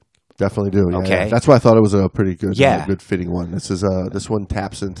 Definitely do. Yeah, okay. Yeah. That's why I thought it was a pretty good, good fitting one. This one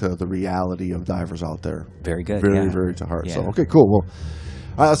taps into the reality of divers out there. Very good. Very, very to heart. Yeah. So, okay, cool. Well,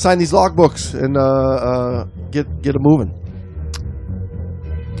 I'll sign these logbooks and get it moving.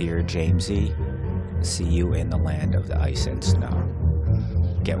 Dear Jamesy, see you in the land of the ice and snow.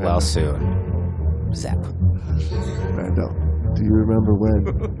 Get well soon. Zap. Brando, do you remember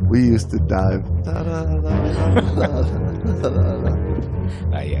when we used to dive?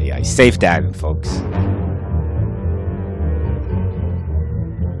 Safe diving, folks.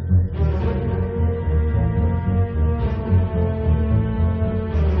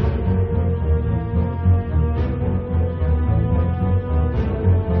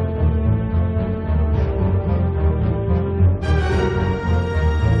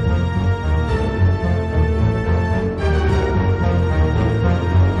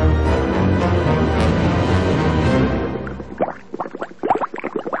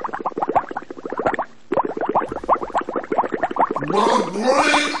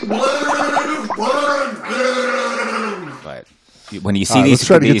 But when you see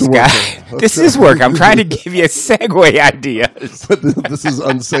these guys, this is work. I'm trying to give you segue ideas. But this is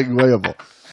unsegwayable.